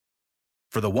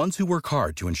For the ones who work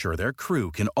hard to ensure their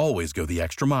crew can always go the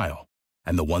extra mile,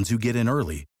 and the ones who get in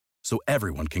early so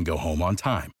everyone can go home on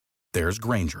time, there's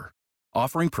Grainger,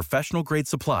 offering professional-grade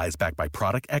supplies backed by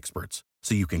product experts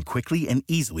so you can quickly and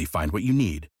easily find what you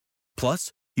need.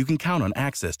 Plus, you can count on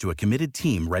access to a committed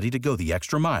team ready to go the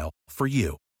extra mile for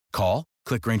you. Call,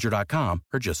 click Grainger.com,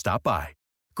 or just stop by.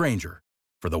 Grainger,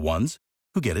 for the ones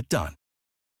who get it done.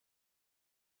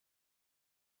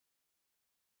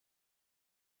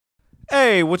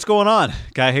 Hey, what's going on?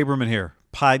 Guy Haberman here,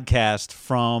 podcast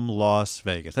from Las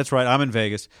Vegas. That's right, I'm in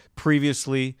Vegas.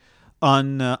 Previously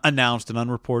unannounced and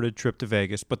unreported trip to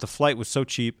Vegas, but the flight was so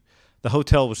cheap, the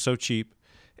hotel was so cheap,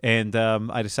 and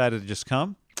I decided to just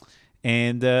come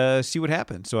and see what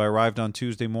happened. So I arrived on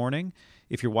Tuesday morning.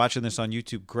 If you're watching this on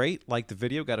YouTube, great. Like the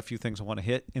video. Got a few things I want to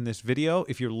hit in this video.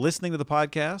 If you're listening to the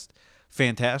podcast,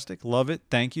 fantastic. Love it.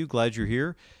 Thank you. Glad you're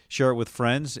here. Share it with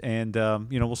friends. And,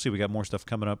 we'll see. We got more stuff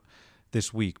coming up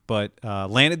this week. But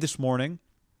landed this morning,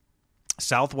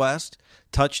 Southwest,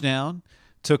 touchdown.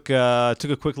 Took a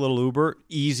quick little Uber,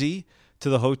 easy, to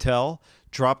the hotel.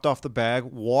 Dropped off the bag.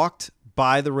 Walked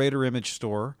by the Raider Image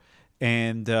store.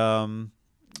 And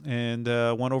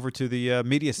went over to the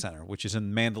media center, which is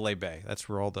in Mandalay Bay. That's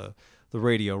where all the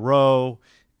Radio Row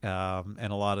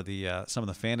and a lot of the some of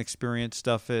the fan experience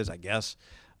stuff is, I guess.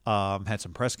 Had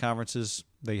some press conferences.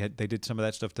 They did some of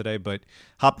that stuff today, but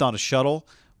hopped on a shuttle,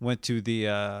 went to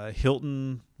the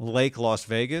Hilton Lake Las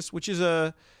Vegas, which is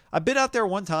I've been out there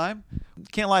one time.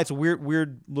 Can't lie, it's a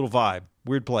weird little vibe,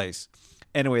 weird place.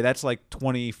 Anyway, that's like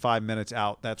 25 minutes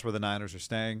out. That's where the Niners are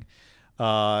staying.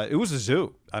 It was a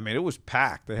zoo. I mean, it was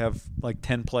packed. They have like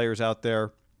 10 players out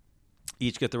there,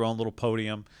 each get their own little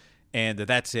podium, and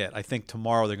that's it. I think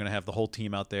tomorrow they're going to have the whole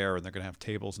team out there, and they're going to have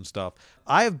tables and stuff.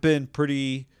 I have been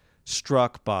pretty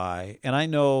struck by, and I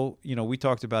know, we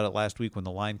talked about it last week when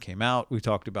the line came out. We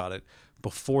talked about it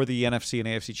before the NFC and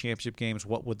AFC championship games.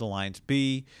 What would the lines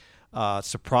be?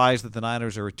 Surprised that the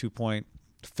Niners are a 2-point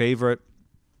favorite.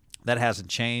 That hasn't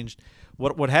changed.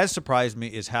 What has surprised me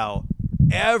is how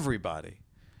everybody,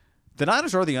 the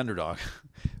Niners are the underdog.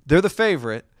 They're the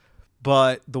favorite,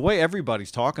 but the way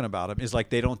everybody's talking about them is like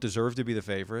they don't deserve to be the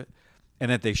favorite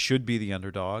and that they should be the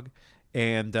underdog.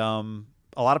 And a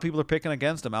lot of people are picking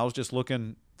against them. I was just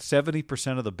looking,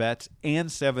 70% of the bets and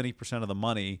 70% of the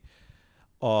money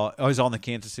is on the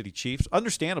Kansas City Chiefs.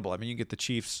 Understandable. I mean, you get the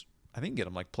Chiefs, I think you get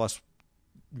them like plus,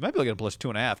 you might be looking at plus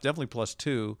 2.5, definitely plus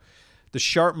 2. The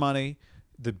sharp money,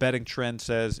 the betting trend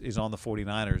says, is on the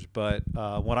 49ers. But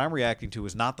what I'm reacting to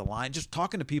is not the line. Just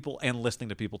talking to people and listening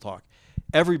to people talk.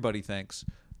 Everybody thinks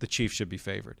the Chiefs should be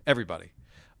favored. Everybody.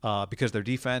 Because their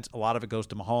defense, a lot of it goes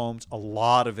to Mahomes. A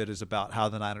lot of it is about how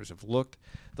the Niners have looked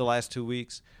the last 2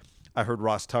 weeks. I heard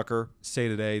Ross Tucker say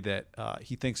today that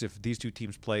he thinks if these two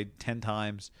teams played 10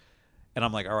 times, and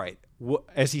I'm like, all right.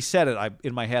 As he said it,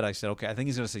 in my head, I said, okay, I think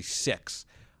he's going to say 6.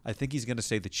 I think he's going to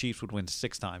say the Chiefs would win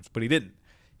 6 times, but he didn't.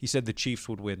 He said the Chiefs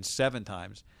would win 7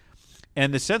 times.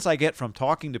 And the sense I get from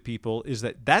talking to people is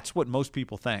that that's what most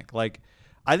people think. Like,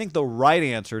 I think the right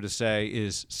answer to say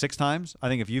is 6 times. I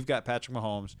think if you've got Patrick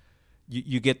Mahomes,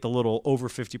 you get the little over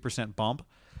 50% bump.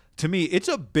 To me, it's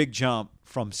a big jump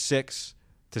from 6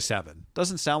 to 7.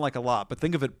 Doesn't sound like a lot, but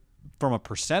think of it from a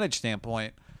percentage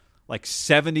standpoint, like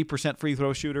 70% free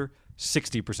throw shooter,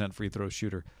 60% free throw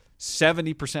shooter,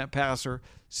 70% passer,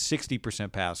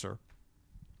 60% passer.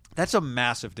 That's a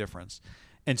massive difference.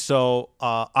 And so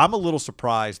I'm a little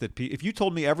surprised that if you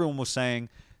told me everyone was saying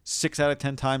 6 out of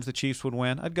 10 times the Chiefs would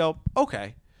win, I'd go,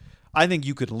 okay. I think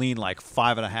you could lean like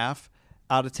 5.5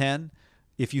 out of 10.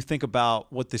 If you think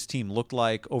about what this team looked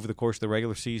like over the course of the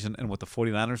regular season and what the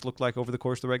 49ers looked like over the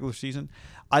course of the regular season,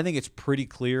 I think it's pretty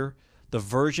clear the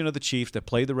version of the Chiefs that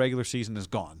played the regular season is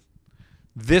gone.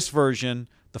 This version,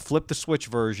 the flip the switch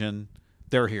version,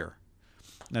 they're here.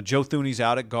 Now, Joe Thuney's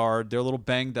out at guard. They're a little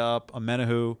banged up,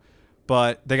 Amenahu,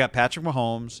 but they got Patrick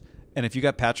Mahomes, and if you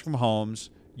got Patrick Mahomes,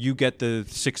 you get the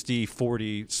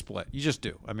 60-40 split. You just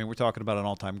do. I mean, we're talking about an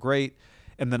all-time great,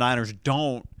 and the Niners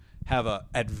don't have an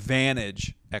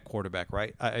advantage at quarterback,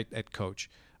 right, at coach.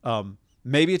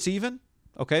 Maybe it's even.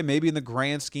 Okay, maybe in the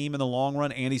grand scheme in the long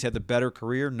run, Andy's had the better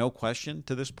career, no question,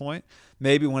 to this point.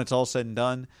 Maybe when it's all said and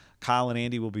done, Kyle and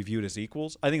Andy will be viewed as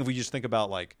equals. I think if we just think about,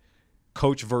 like,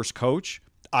 coach versus coach,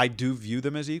 I do view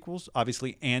them as equals.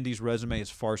 Obviously, Andy's resume is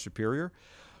far superior.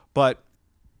 But,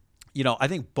 I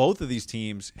think both of these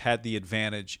teams had the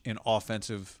advantage in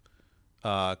offensive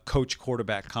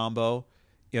coach-quarterback combo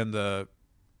in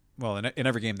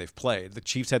every game they've played. The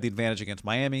Chiefs had the advantage against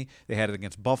Miami. They had it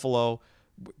against Buffalo,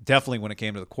 definitely when it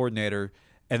came to the coordinator.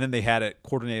 And then they had it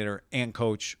coordinator and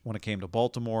coach when it came to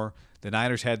Baltimore. The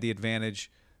Niners had the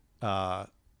advantage I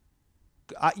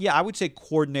would say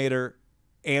coordinator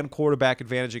and quarterback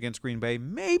advantage against Green Bay.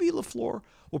 Maybe LaFleur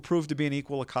will prove to be an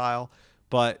equal to Kyle,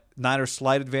 but Niners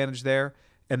slight advantage there.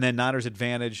 And then Niners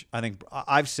advantage, I think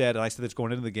I've said, and I said this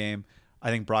going into the game, I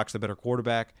think Brock's the better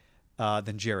quarterback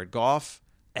than Jared Goff.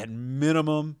 At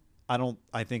minimum,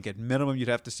 I think at minimum you'd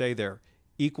have to say they're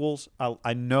equals.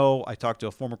 I know I talked to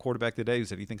a former quarterback today who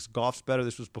said he thinks Goff's better.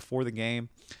 This was before the game.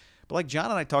 But like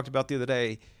John and I talked about the other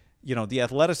day, the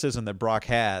athleticism that Brock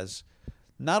has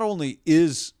not only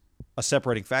is a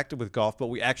separating factor with Goff, but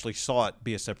we actually saw it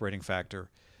be a separating factor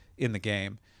in the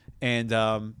game. And,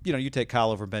 you take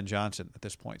Kyle over Ben Johnson at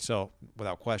this point, so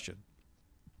without question.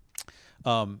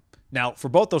 Now, for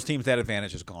both those teams, that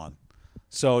advantage is gone.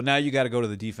 So now you got to go to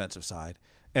the defensive side.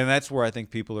 And that's where I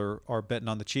think people are betting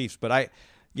on the Chiefs. But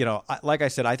like I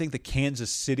said, I think the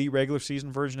Kansas City regular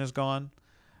season version is gone.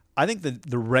 I think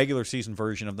the regular season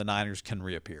version of the Niners can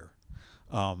reappear.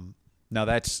 Now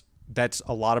that's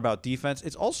a lot about defense.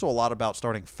 It's also a lot about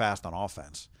starting fast on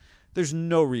offense. There's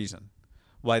no reason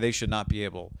why they should not be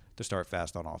able to start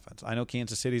fast on offense. I know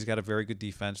Kansas City's got a very good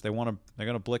defense. They're going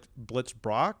to blitz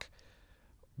Brock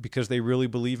because they really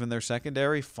believe in their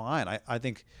secondary. Fine. I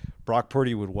think Brock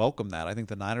Purdy would welcome that. I think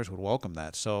the Niners would welcome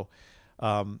that. So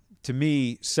to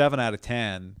me, 7 out of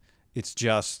 10,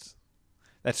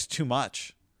 that's too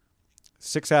much.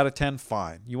 6 out of 10,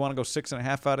 fine. You want to go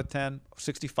 6.5 out of 10,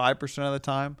 65% of the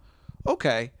time?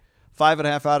 Okay.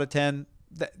 5.5 out of 10,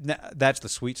 that's the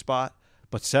sweet spot.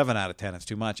 But 7 out of 10 is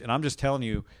too much. And I'm just telling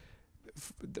you,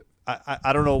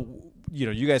 I don't know,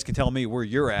 you guys can tell me where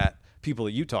you're at, people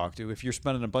that you talk to. If you're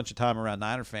spending a bunch of time around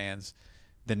Niner fans,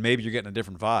 then maybe you're getting a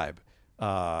different vibe.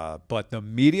 But the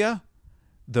media,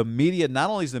 not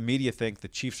only does the media think the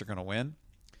Chiefs are going to win,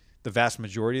 the vast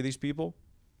majority of these people,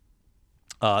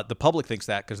 the public thinks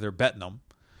that because they're betting them.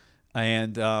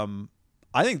 And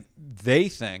I think the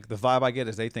vibe I get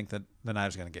is they think that the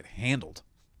Niners are going to get handled,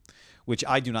 which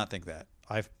I do not think that.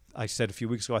 I said a few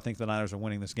weeks ago I think the Niners are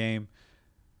winning this game,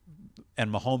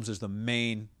 and Mahomes is the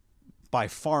main, by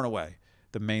far and away,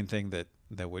 the main thing that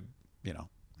would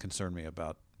concern me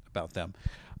about them.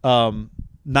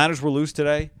 Niners were loose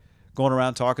today, going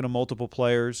around talking to multiple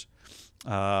players.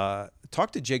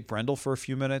 Talked to Jake Brendel for a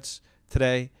few minutes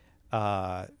today,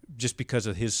 just because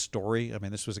of his story. I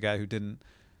mean, this was a guy who didn't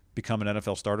become an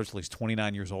NFL starter until he's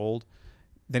 29 years old.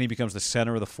 Then he becomes the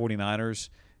center of the 49ers.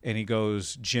 And he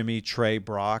goes Jimmy, Trey,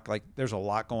 Brock. Like, there's a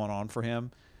lot going on for him.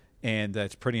 And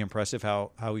it's pretty impressive how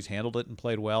he's handled it and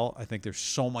played well. I think there's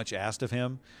so much asked of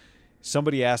him.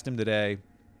 Somebody asked him today,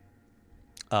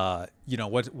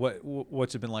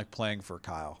 what's it been like playing for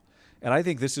Kyle? And I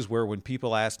think this is where when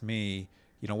people ask me,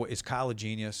 is Kyle a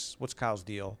genius? What's Kyle's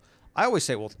deal? I always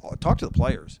say, well, talk to the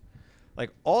players.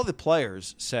 Like, all the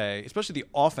players say, especially the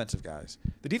offensive guys,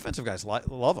 the defensive guys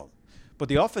love him. But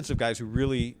the offensive guys who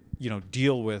really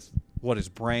deal with what his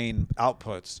brain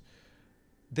outputs,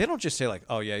 they don't just say like,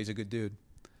 oh yeah, he's a good dude,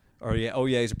 or oh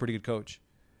yeah, he's a pretty good coach.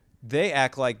 They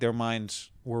act like their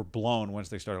minds were blown once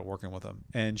they started working with him.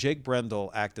 And Jake Brendel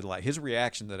acted like, his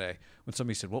reaction today when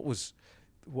somebody said, what was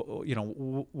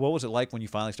it like when you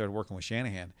finally started working with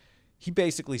Shanahan? He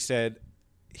basically said,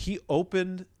 he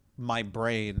opened my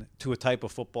brain to a type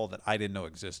of football that I didn't know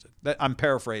existed. That, I'm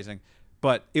paraphrasing,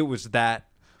 but it was that.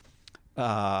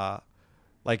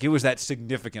 It was that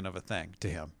significant of a thing to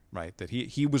him, right? That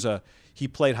he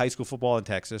played high school football in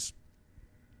Texas.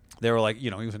 They were like, he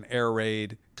was an air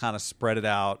raid, kind of spread it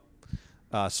out,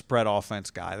 spread offense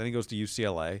guy. Then he goes to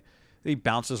UCLA. Then he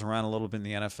bounces around a little bit in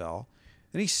the NFL.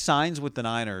 Then he signs with the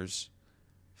Niners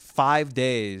 5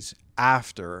 days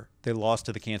after they lost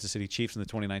to the Kansas City Chiefs in the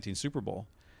 2019 Super Bowl.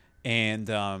 And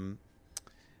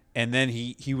then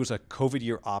he was a COVID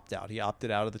year opt-out. He opted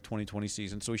out of the 2020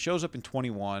 season. So he shows up in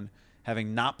 21,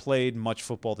 having not played much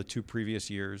football the 2 previous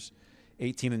years.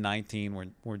 18 and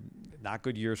 19 were not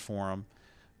good years for him.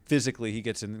 Physically, he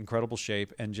gets in incredible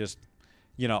shape. And just,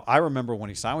 I remember when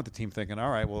he signed with the team thinking, all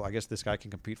right, well, I guess this guy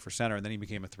can compete for center. And then he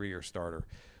became a 3-year starter,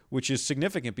 which is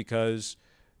significant because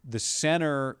the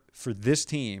center for this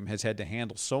team has had to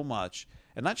handle so much.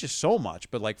 And not just so much,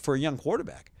 but like for a young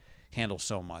quarterback, handle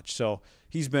so much. So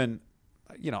he's been,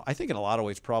 I think in a lot of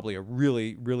ways probably a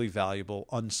really, really valuable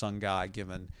unsung guy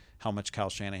given how much Kyle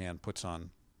Shanahan puts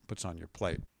on your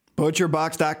plate.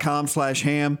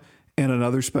 Butcherbox.com/ham and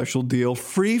another special deal.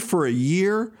 Free for a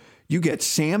year. You get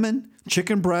salmon,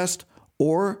 chicken breast,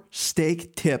 or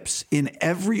steak tips in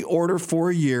every order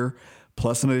for a year,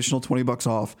 plus an additional $20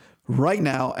 off right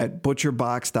now at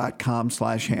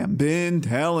butcherbox.com/ham. Been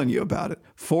telling you about it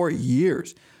for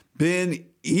years. Been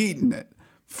eating it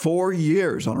 4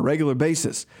 years on a regular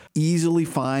basis. Easily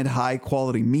find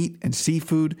high-quality meat and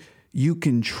seafood you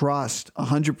can trust.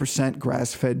 100%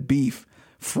 grass-fed beef,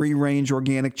 free-range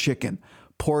organic chicken,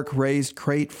 pork raised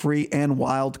crate-free and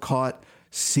wild-caught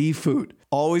seafood.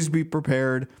 Always be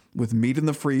prepared with meat in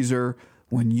the freezer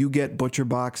when you get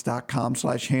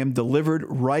butcherbox.com/ham delivered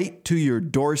right to your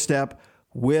doorstep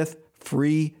with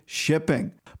free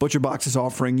shipping. ButcherBox is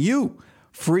offering you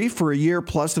free for a year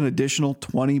plus an additional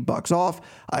 $20 off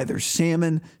either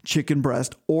salmon, chicken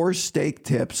breast, or steak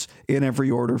tips in every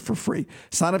order for free.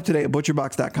 Sign up today at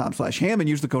butcherbox.com/ham and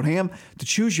use the code HAM to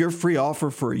choose your free offer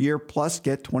for a year plus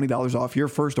get $20 off your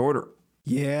first order.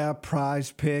 Yeah,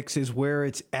 Prize Picks is where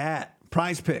it's at.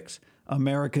 Prize Picks,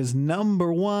 America's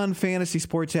 #1 fantasy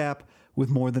sports app with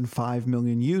more than 5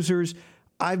 million users.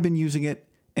 I've been using it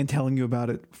and telling you about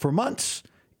it for months.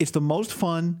 It's the most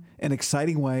fun and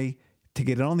exciting way to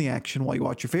get in on the action while you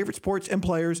watch your favorite sports and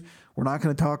players. We're not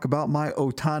going to talk about my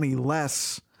Ohtani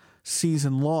less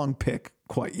season-long pick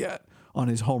quite yet on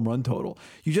his home run total.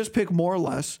 You just pick more or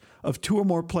less of 2 or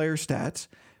more player stats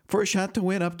for a shot to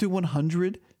win up to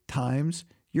 100 times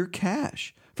your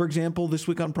cash. For example, this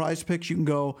week on Prize Picks, you can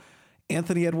go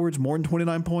Anthony Edwards more than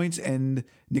 29 points and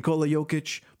Nikola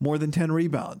Jokic more than 10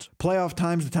 rebounds. Playoff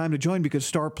time's the time to join because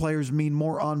star players mean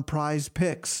more on Prize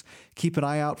Picks. Keep an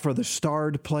eye out for the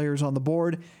starred players on the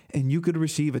board, and you could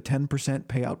receive a 10%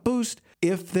 payout boost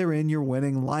if they're in your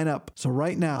winning lineup. So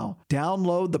right now,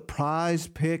 download the Prize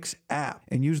Picks app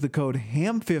and use the code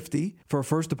HAM50 for a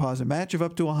first deposit match of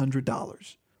up to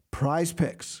 $100. Prize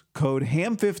Picks, code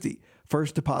HAM50.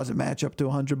 First deposit match up to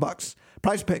 $100.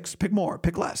 Prize Picks, pick more,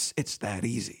 pick less. It's that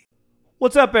easy.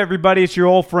 What's up, everybody? It's your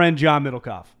old friend, John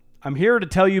Middlecoff. I'm here to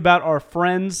tell you about our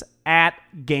friends at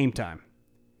Game Time.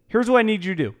 Here's what I need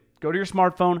you to do. Go to your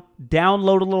smartphone,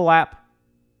 download a little app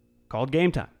called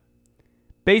Game Time.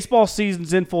 Baseball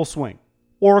season's in full swing.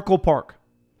 Oracle Park.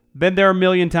 Been there a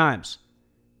million times.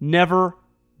 Never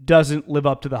doesn't live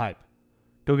up to the hype.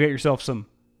 Go get yourself some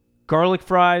garlic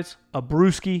fries, a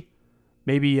brewski,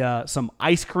 maybe some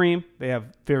ice cream. They have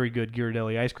very good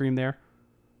Ghirardelli ice cream there.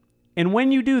 And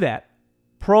when you do that,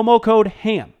 promo code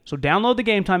HAM. So download the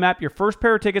Game Time app. Your first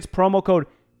pair of tickets, promo code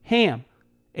HAM,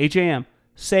 H-A-M,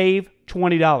 save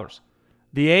 $20.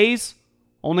 The A's,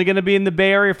 only going to be in the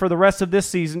Bay Area for the rest of this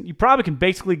season. You probably can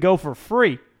basically go for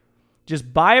free.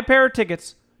 Just buy a pair of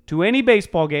tickets to any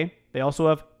baseball game. They also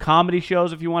have comedy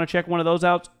shows if you want to check one of those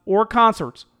out, or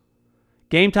concerts.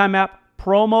 Game Time app,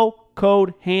 promo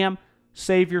code HAM.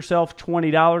 Save yourself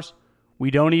 $20.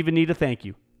 We don't even need a thank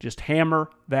you. Just hammer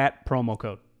that promo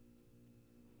code.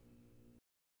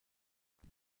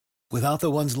 Without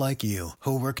the ones like you,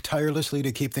 who work tirelessly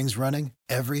to keep things running,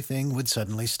 everything would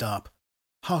suddenly stop.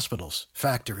 Hospitals,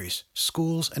 factories,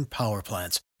 schools, and power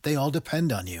plants, they all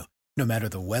depend on you. No matter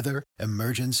the weather,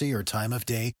 emergency, or time of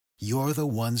day, you're the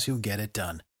ones who get it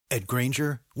done. At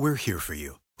Grainger, we're here for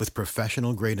you with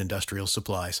professional-grade industrial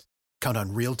supplies. Count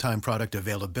on real-time product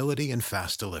availability and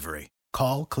fast delivery.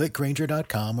 Call,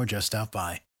 clickgrainger.com, or just stop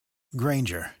by.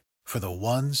 Grainger, for the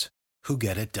ones who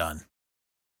get it done.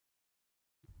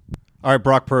 All right,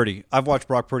 Brock Purdy. I've watched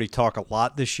Brock Purdy talk a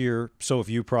lot this year. So have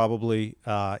you probably.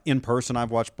 In person,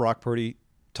 I've watched Brock Purdy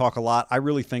talk a lot. I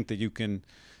really think that you can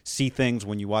see things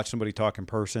when you watch somebody talk in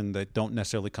person that don't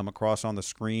necessarily come across on the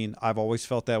screen. I've always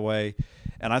felt that way.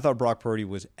 And I thought Brock Purdy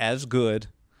was as good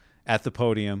at the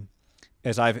podium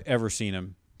as I've ever seen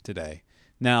him today.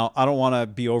 Now, I don't want to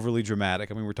be overly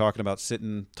dramatic. I mean, we're talking about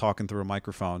sitting, talking through a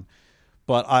microphone.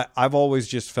 But I've always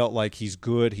just felt like he's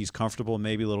good, he's comfortable,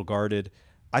 maybe a little guarded.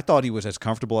 I thought he was as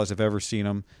comfortable as I've ever seen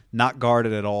him, not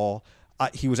guarded at all.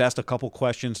 He was asked a couple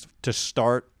questions to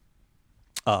start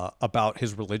about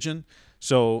his religion,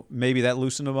 so maybe that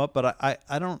loosened him up. But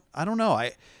I don't know.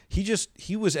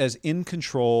 He was as in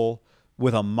control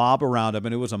with a mob around him,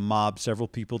 and it was a mob, several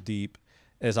people deep,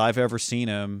 as I've ever seen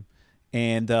him.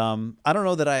 And I don't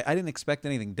know that I didn't expect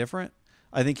anything different.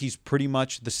 I think he's pretty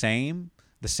much the same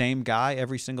guy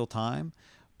every single time.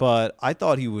 But I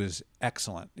thought he was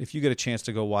excellent. If you get a chance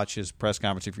to go watch his press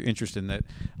conference, if you're interested in it,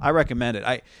 I recommend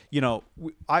it.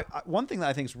 One thing that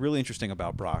I think is really interesting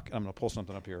about Brock, and I'm going to pull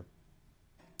something up here.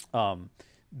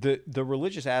 The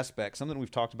religious aspect, something we've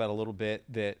talked about a little bit.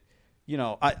 That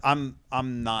I'm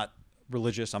not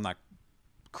religious. I'm not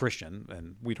Christian,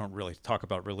 and we don't really talk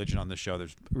about religion on this show.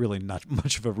 There's really not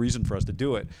much of a reason for us to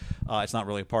do it. It's not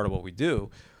really a part of what we do,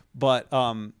 but.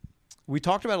 We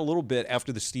talked about it a little bit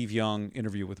after the Steve Young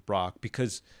interview with Brock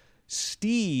because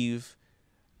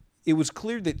it was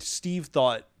clear that Steve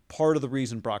thought part of the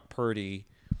reason Brock Purdy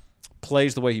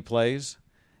plays the way he plays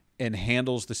and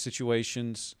handles the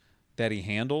situations that he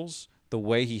handles the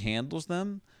way he handles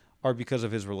them are because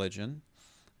of his religion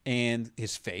and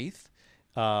his faith,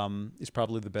 is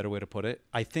probably the better way to put it.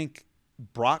 I think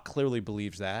Brock clearly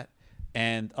believes that.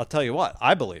 And I'll tell you what,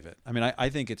 I believe it. I mean, I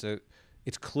think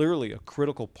it's clearly a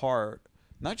critical part,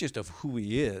 not just of who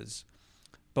he is,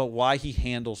 but why he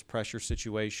handles pressure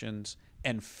situations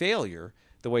and failure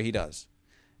the way he does.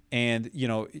 And,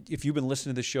 if you've been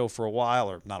listening to this show for a while,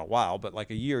 or not a while, but like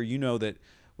a year, you know that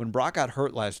when Brock got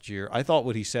hurt last year, I thought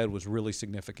what he said was really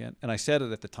significant. And I said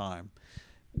it at the time.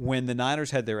 When the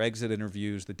Niners had their exit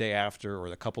interviews the day after, or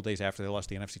a couple days after they lost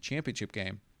the NFC Championship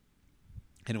game,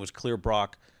 and it was clear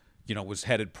Brock, was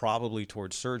headed probably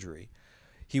towards surgery,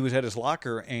 he was at his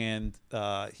locker and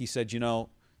he said,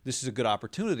 this is a good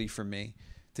opportunity for me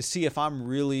to see if I'm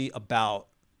really about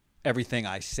everything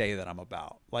I say that I'm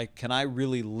about. Like, can I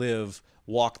really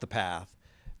walk the path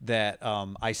that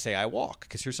I say I walk?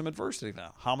 Because here's some adversity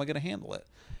now. How am I going to handle it?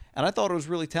 And I thought it was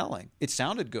really telling. It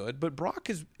sounded good, but Brock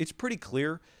it's pretty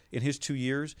clear in his 2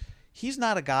 years, he's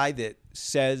not a guy that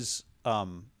says,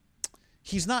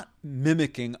 he's not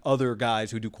mimicking other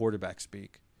guys who do quarterback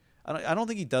speak. I don't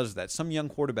think he does that. Some young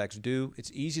quarterbacks do.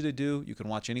 It's easy to do. You can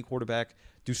watch any quarterback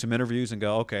do some interviews and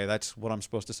go, okay, that's what I'm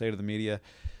supposed to say to the media.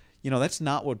 That's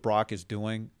not what Brock is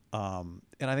doing. And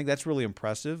I think that's really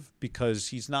impressive because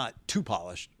he's not too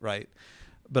polished, right?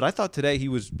 But I thought today he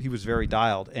was very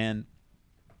dialed. And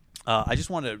I just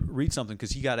wanted to read something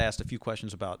because he got asked a few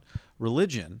questions about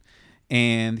religion.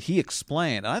 And he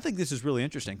explained, and I think this is really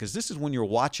interesting because this is when you're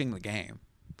watching the game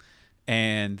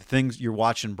and you're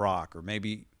watching Brock, or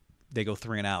maybe they go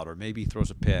 3 and out, or maybe he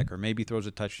throws a pick, or maybe he throws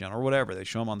a touchdown, or whatever. They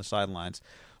show him on the sidelines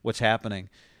what's happening.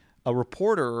 A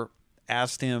reporter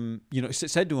asked him,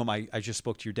 said to him, I just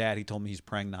spoke to your dad. He told me he's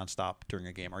praying nonstop during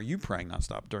a game. Are you praying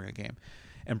nonstop during a game?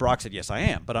 And Brock said, yes, I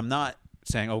am. But I'm not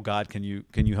saying, oh, God, can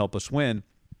you help us win?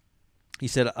 He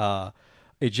said,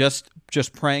 it just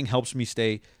praying helps me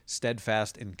stay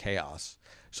steadfast in chaos.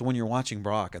 So when you're watching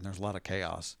Brock and there's a lot of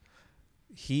chaos,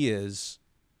 he is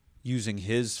using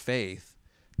his faith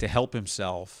to help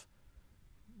himself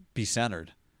be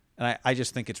centered. And I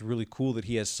just think it's really cool that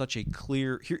he has such a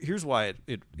clear here's why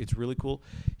it's really cool.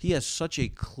 He has such a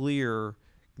clear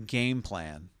game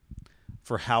plan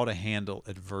for how to handle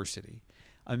adversity.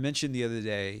 I mentioned the other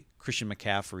day Christian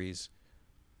McCaffrey's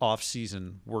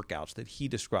off-season workouts that he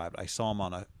described. I saw him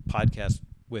on a podcast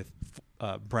with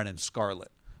Brennan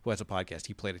Scarlett, who has a podcast.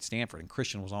 He played at Stanford, and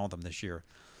Christian was on with him this year.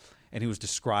 And he was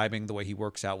describing the way he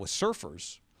works out with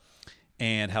surfers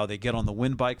and how they get on the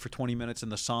wind bike for 20 minutes in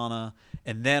the sauna,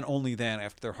 and then only then,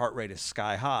 after their heart rate is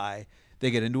sky high, they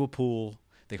get into a pool,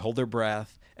 they hold their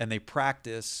breath, and they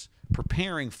practice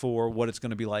preparing for what it's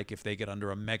going to be like if they get under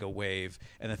a mega wave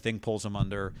and the thing pulls them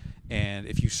under. And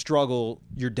if you struggle,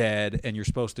 you're dead, and you're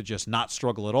supposed to just not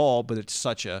struggle at all, but it's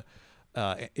such a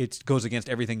it goes against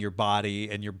everything your body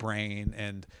and your brain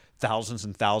and thousands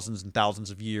and thousands and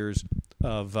thousands of years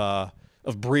of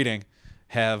breeding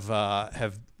have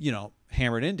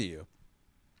hammered into you.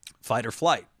 Fight or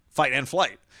flight, fight and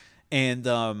flight. And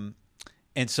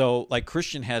so like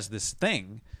Christian has this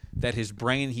thing that his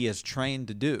brain he has trained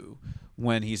to do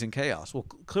when he's in chaos. Well,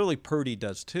 clearly Purdy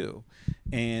does too.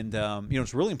 And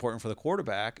it's really important for the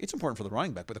quarterback. It's important for the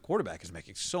running back, but the quarterback is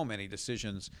making so many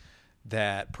decisions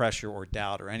that pressure or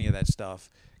doubt or any of that stuff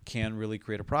can really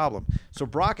create a problem. So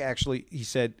Brock actually, he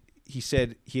said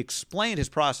he explained his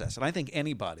process. And I think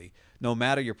anybody, no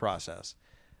matter your process,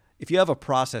 if you have a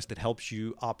process that helps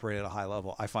you operate at a high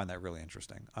level, I find that really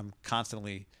interesting. I'm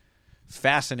constantly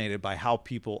fascinated by how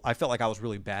I felt like I was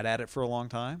really bad at it for a long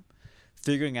time,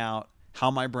 figuring out how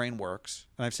my brain works.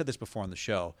 And I've said this before on the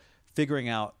show, figuring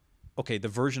out, okay, the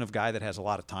version of guy that has a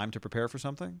lot of time to prepare for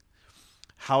something,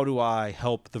 how do I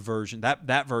help the version,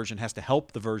 that version has to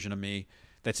help the version of me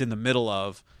that's in the middle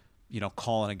of,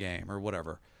 calling a game or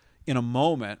whatever. In a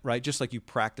moment, right, just like you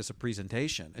practice a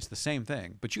presentation, it's the same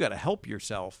thing. But you got to help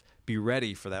yourself be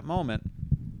ready for that moment,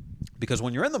 because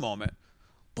when you're in the moment,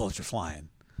 bullets are flying.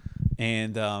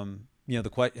 And,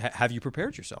 have you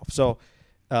prepared yourself? So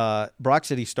Brock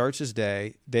said he starts his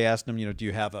day. They asked him, have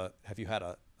you had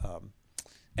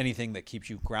anything that keeps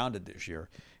you grounded this year?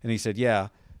 And he said, yeah,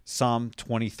 Psalm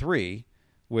 23,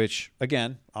 which,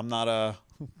 again, I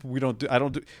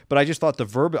don't do, but I just thought the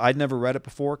verb, I'd never read it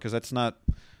before because that's not,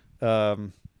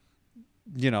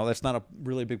 that's not a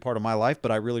really big part of my life,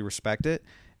 but I really respect it.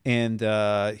 And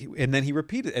then he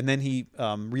repeated, and then he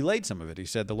relayed some of it. He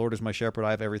said, the Lord is my shepherd.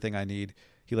 I have everything I need.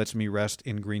 He lets me rest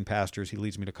in green pastures. He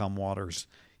leads me to calm waters.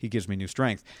 He gives me new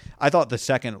strength. I thought the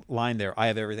second line there, I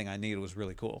have everything I need, was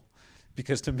really cool.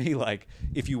 Because to me, like,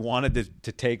 if you wanted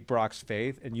to take Brock's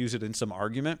faith and use it in some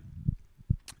argument,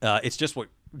 it's just what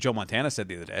Joe Montana said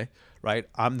the other day, right?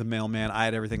 I'm the mailman. I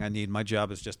had everything I need. My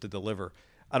job is just to deliver.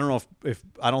 I don't know if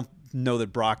I don't know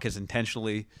that Brock has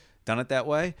intentionally done it that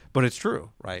way, but it's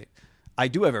true, right? I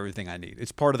do have everything I need.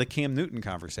 It's part of the Cam Newton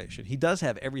conversation. He does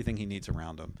have everything he needs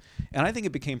around him. And I think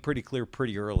it became pretty clear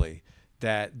pretty early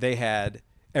that they had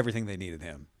everything they needed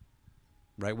him,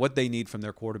 right? What they need from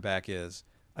their quarterback is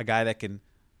a guy that can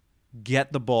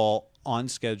get the ball on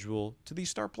schedule to these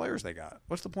star players they got.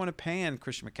 What's the point of paying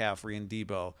Christian McCaffrey and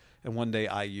Debo and one day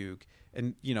Ayuk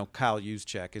and, Kyle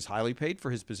Juszczyk is highly paid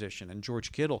for his position and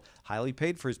George Kittle highly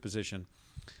paid for his position.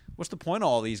 What's the point of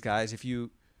all these guys if you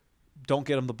don't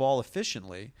get them the ball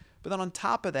efficiently? But then on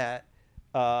top of that,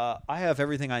 I have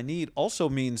everything I need also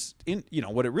means,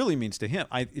 what it really means to him,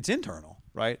 it's internal,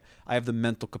 right? I have the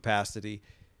mental capacity,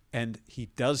 and he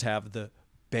does have the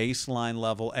baseline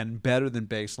level and better than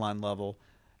baseline level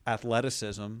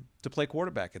athleticism to play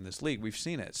quarterback in this league. We've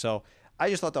seen it. So I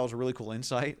just thought that was a really cool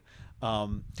insight.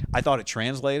 I thought it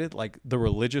translated, like the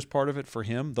religious part of it for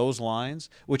him, those lines,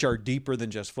 which are deeper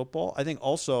than just football. I think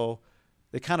also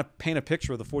they kind of paint a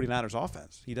picture of the 49ers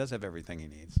offense. He does have everything he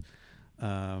needs.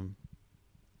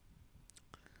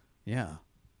 Yeah.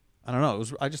 I don't know.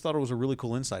 I just thought it was a really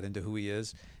cool insight into who he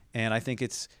is. And I think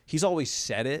he's always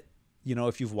said it.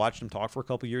 If you've watched him talk for a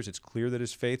couple of years, it's clear that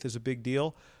his faith is a big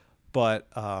deal. But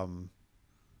I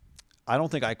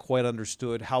don't think I quite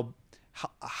understood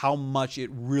how much it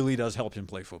really does help him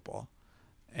play football.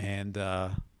 And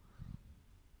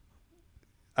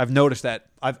I've noticed that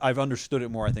I've understood it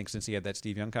more, I think, since he had that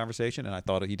Steve Young conversation, and I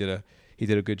thought he did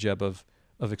a good job of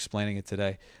explaining it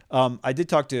today. I did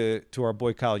talk to our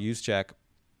boy Kyle Juszczyk.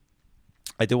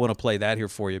 I did want to play that here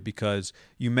for you because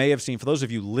you may have seen, for those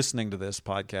of you listening to this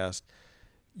podcast,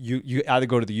 you either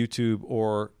go to the YouTube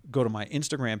or go to my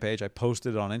Instagram page. I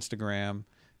posted it on Instagram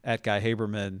at Guy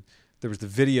Haberman. There was the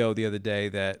video the other day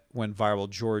that went viral.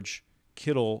 George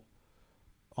Kittle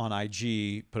on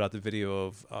IG put out the video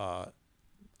of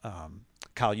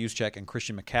Kyle Juszczyk and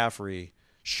Christian McCaffrey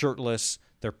shirtless,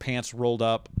 their pants rolled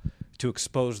up to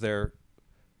expose their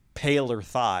paler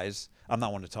thighs. I'm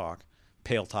not one to talk.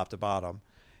 Pale top to bottom.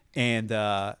 And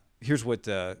here's what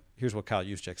Kyle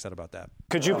Juszczyk said about that.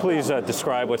 Could you please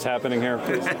describe what's happening here,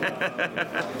 please?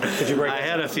 Could you break? I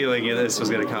had a feeling this was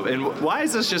going to come. And why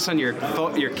is this just on your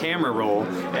camera roll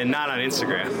and not on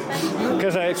Instagram?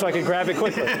 Because so I can grab it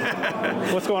quickly.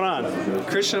 What's going on?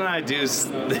 Christian and I do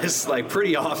this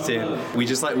pretty often. We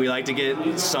like to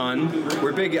get sun.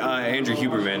 We're big Andrew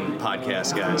Huberman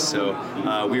podcast guys.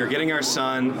 So we were getting our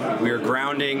sun. We were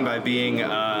grounding by being,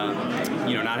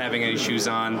 not having any shoes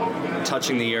on,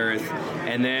 touching the earth,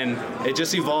 and then it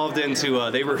just evolved into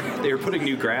they were putting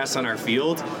new grass on our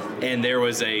field, and there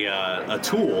was a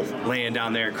tool laying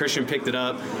down there. Christian picked it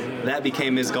up. That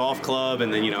became his golf club,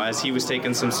 and then as he was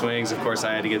taking some swings, of course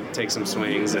I had to take some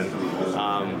swings, and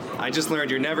I just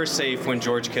learned you're never safe when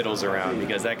George Kittle's around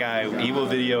because that guy, he will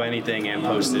video anything and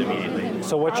post it immediately.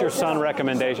 So what's your sun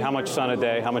recommendation? How much sun a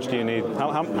day? How much do you need?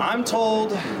 I'm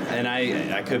told, and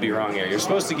I could be wrong here, you're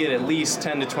supposed to get at least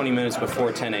 10 to 20 minutes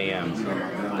before 10 a.m.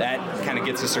 That kind of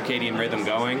gets the circadian rhythm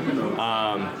going,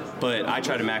 but I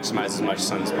try to maximize as much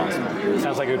sun as possible.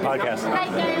 Sounds like a good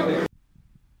podcast.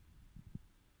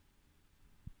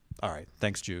 All right.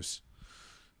 Thanks, Juice.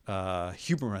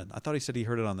 Huberman. I thought he said he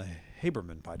heard it on the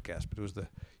Haberman podcast, but it was the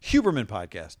Huberman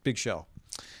podcast. Big show.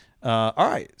 All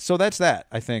right. So that's that.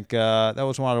 I think that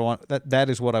was what I want. That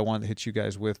is what I wanted to hit you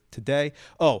guys with today.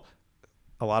 Oh,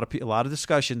 a lot of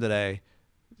discussion today.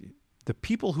 The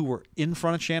people who were in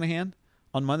front of Shanahan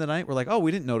on Monday night were like, "Oh, we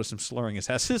didn't notice him slurring his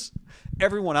S's."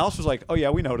 Everyone else was like, "Oh yeah,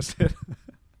 we noticed it."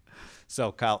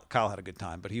 So Kyle had a good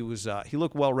time, but he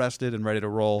looked well rested and ready to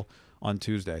roll on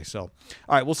Tuesday. So, all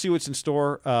right, we'll see what's in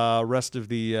store rest of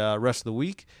the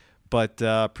week. But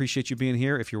appreciate you being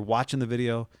here. If you're watching the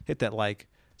video, hit that like,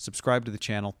 subscribe to the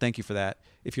channel. Thank you for that.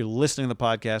 If you're listening to the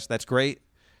podcast, that's great.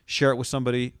 Share it with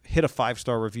somebody. Hit a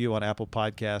 5-star review on Apple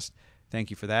Podcast. Thank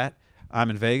you for that. I'm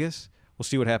in Vegas. We'll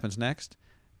see what happens next,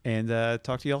 and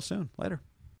talk to y'all soon. Later.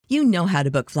 You know how to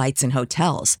book flights and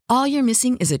hotels. All you're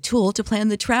missing is a tool to plan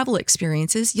the travel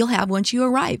experiences you'll have once you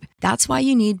arrive. That's why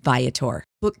you need Viator.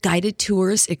 Book guided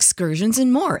tours, excursions,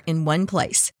 and more in one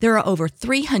place. There are over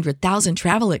 300,000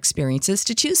 travel experiences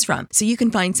to choose from, so you can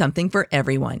find something for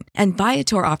everyone. And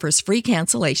Viator offers free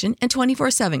cancellation and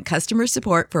 24/7 customer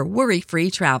support for worry-free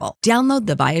travel. Download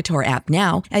the Viator app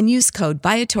now and use code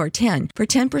Viator10 for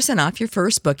 10% off your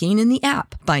first booking in the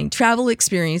app. Find travel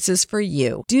experiences for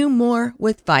you. Do more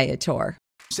with Viator.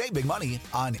 Save big money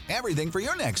on everything for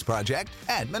your next project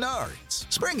at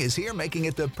Menards. Spring is here, making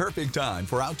it the perfect time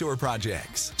for outdoor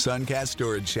projects. Suncast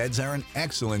storage sheds are an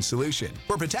excellent solution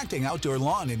for protecting outdoor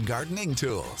lawn and gardening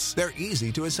tools. They're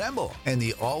easy to assemble, and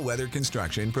the all-weather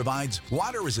construction provides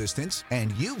water resistance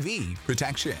and UV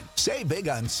protection. Save big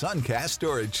on Suncast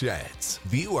storage sheds.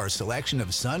 View our selection of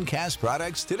Suncast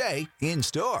products today in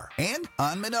store and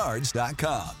on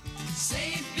Menards.com.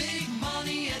 Save